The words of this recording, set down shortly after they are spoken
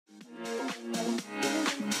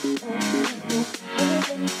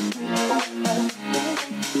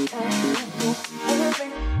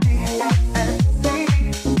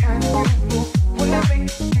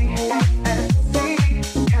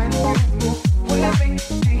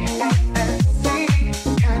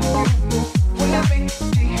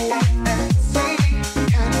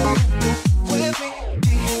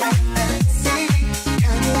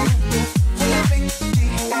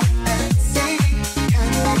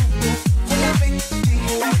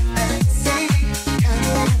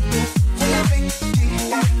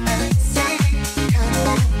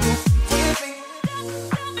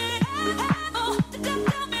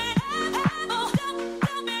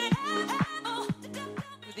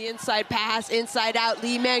The inside pass, inside out.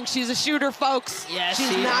 Li Meng, she's a shooter, folks. Yes, she's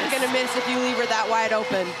not going to miss if you leave her that wide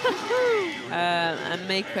open. And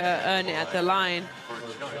make her earn it at the line.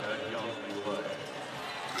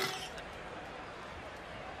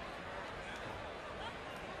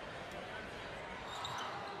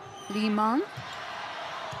 Li Meng.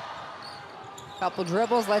 Couple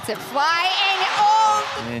dribbles, lets it fly, and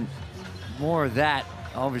oh! And more of that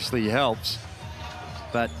obviously helps,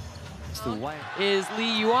 but it's the way. Is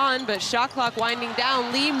Li Yuan, but shot clock winding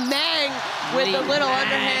down. Li Meng with a little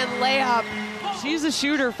underhand layup. She's a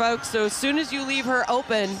shooter, folks, so as soon as you leave her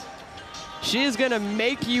open, she is gonna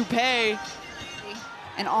make you pay.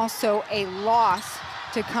 And also a loss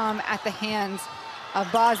to come at the hands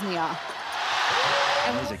of Bosnia.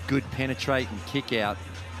 There's a good penetrating kick out.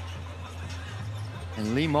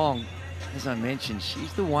 And Li Meng, as I mentioned,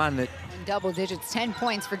 she's the one that... In double digits, 10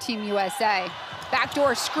 points for Team USA.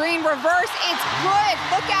 Backdoor screen, reverse, it's good.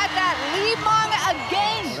 Look at that, Li Meng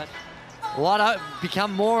again. A lot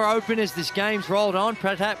become more open as this game's rolled on,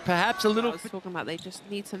 perhaps a little... I was talking about they just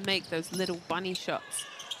need to make those little bunny shots,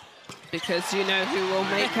 because you know who will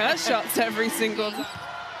make her shots every single time.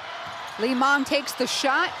 Li Meng takes the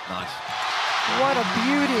shot. Nice. What a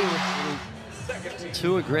beauty.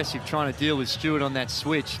 Too aggressive trying to deal with Stewart on that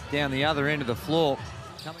switch down the other end of the floor.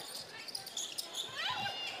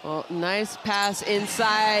 Well, nice pass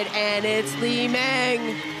inside, and it's Li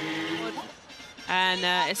Meng. And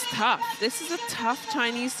it's tough. This is a tough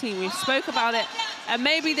Chinese team. We spoke about it, and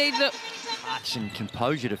maybe they look... Touch and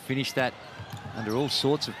composure to finish that under all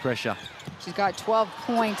sorts of pressure. She's got 12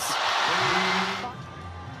 points.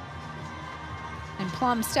 And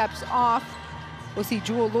Plum steps off. We'll see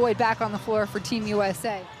Jewel Lloyd back on the floor for Team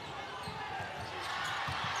USA.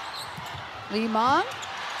 Li Meng,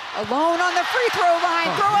 alone on the free throw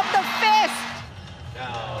line, throw up the fist.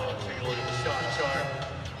 Now, take a look at the shot chart.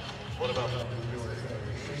 What about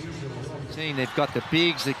Seeing they've got the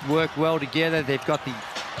bigs that work well together. They've got the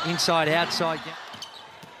inside-outside.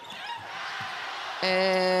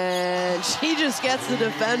 And she just gets the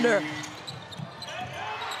defender.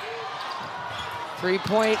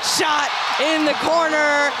 Three-point shot in the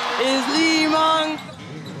corner is Li Meng.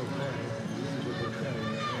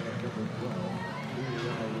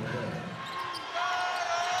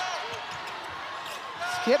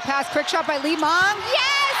 Skip pass, quick shot by Li Meng.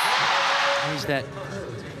 Yes! Here's that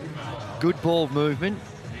good ball movement.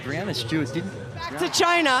 Brianna Stewart didn't. Back to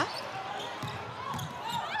China.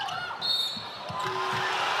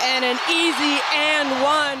 And an easy and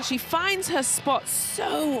one. She finds her spot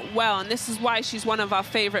so well, and this is why she's one of our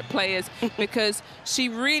favorite players, because she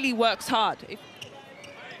really works hard. They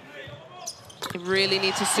really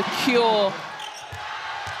need to secure.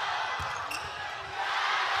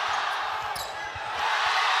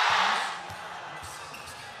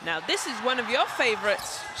 Now, this is one of your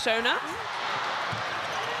favorites, Shona.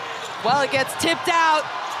 Well, it gets tipped out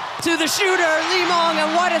to the shooter, Li Meng,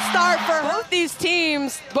 and what a start for both these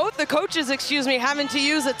teams, both the coaches, excuse me, having to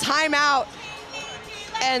use a timeout.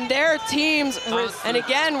 And their teams, and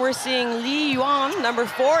again, we're seeing Li Yuan, number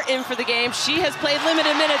 4, in for the game. She has played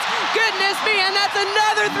limited minutes. Goodness me, and that's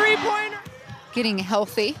another three-pointer. Getting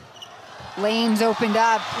healthy. Lanes opened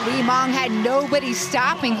up. Li Meng had nobody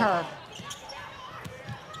stopping her.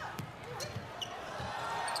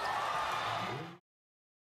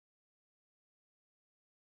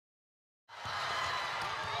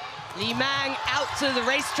 Li Meng out to the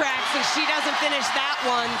racetrack, so she doesn't finish that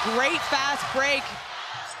one. Great fast break.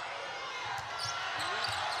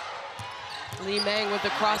 Li Meng with the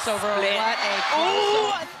crossover. What a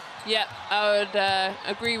crossover. Yeah, I would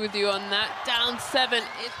agree with you on that. Down 7.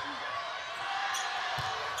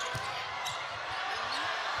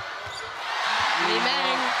 Li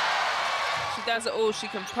Meng. She does it all. She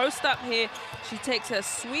can post up here. She takes her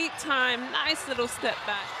sweet time. Nice little step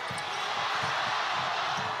back.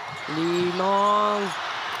 Li Meng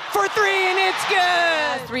for 3, and it's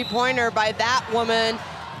good. Three-pointer by that woman.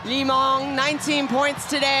 Li Meng, 19 points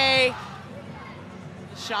today.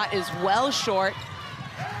 The shot is well short.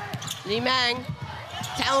 Li Meng,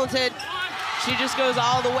 talented. She just goes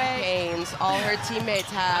all the way. Gains, all her teammates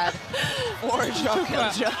had for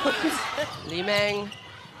Jonquil Jones. Li Meng,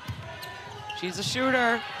 she's a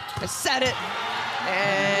shooter. I said it.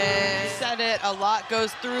 And said it, a lot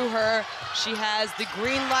goes through her. She has the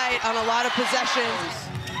green light on a lot of possessions.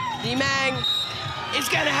 Li Meng is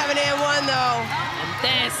gonna have an and one though. And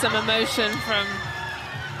there's some emotion from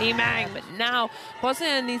Li Meng, but now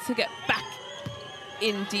Bosnia needs to get back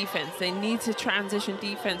in defense. They need to transition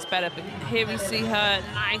defense better, but here we see her,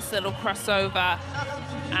 nice little crossover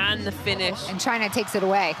and the finish. And China takes it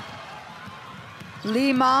away.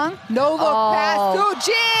 Li Meng, no look pass, Su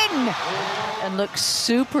Jin! And looks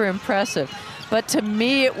super impressive. But to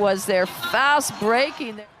me, it was their fast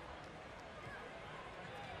breaking.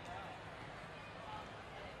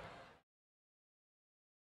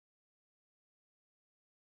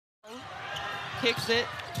 Kicks it.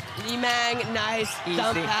 Li Meng, nice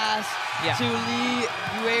dump pass to Li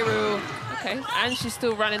Yueru. Okay, and she's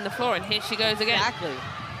still running the floor, and here she goes again. Exactly.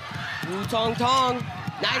 Wu Tong Tong.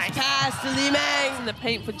 Nice pass to Li Meng. In the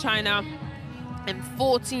paint for China. And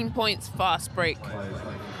 14 points fast break.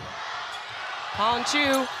 Hong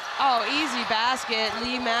Chu. Oh, easy basket.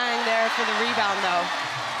 Li Meng there for the rebound, though.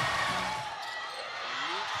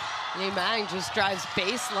 Li Meng just drives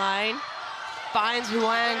baseline. Finds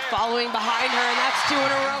Wang following behind her, and that's 2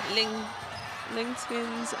 in a row.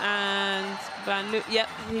 Lingskins and Van Lu. Yep,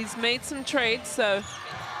 he's made some trades, so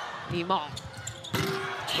Li Meng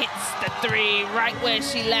hits the 3 right where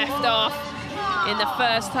she left off in the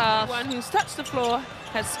first half. One who's touched the floor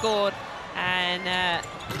has scored, and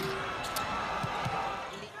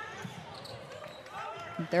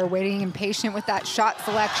they're waiting impatient with that shot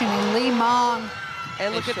selection, and Li Meng.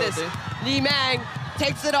 And look at this, Li Meng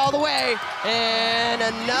takes it all the way, and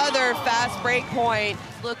another fast break point.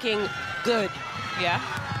 Looking good. Yeah,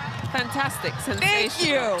 fantastic,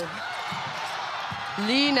 sensational. Thank you.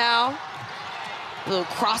 Li now, little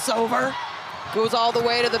crossover, goes all the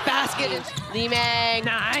way to the basket. Li Meng,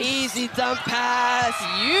 nice. Easy dump pass.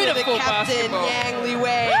 Beautiful to the captain, basketball. Yang Li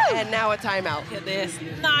Wei, and now a timeout. Look at this,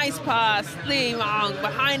 nice pass. Li Meng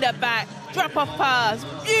behind her back, drop off pass.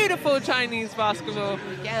 Beautiful Chinese basketball.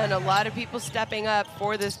 Again, a lot of people stepping up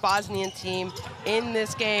for this Bosnian team in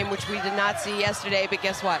this game, which we did not see yesterday, but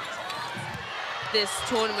guess what? This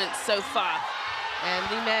tournament so far. And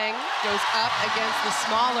Li Meng goes up against the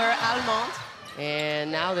smaller Allemande.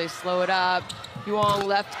 And now they slow it up. Huang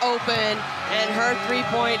left open, and her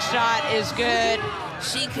 3-point shot is good.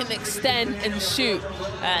 She can extend and shoot,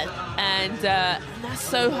 and that's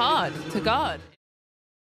so hard to guard.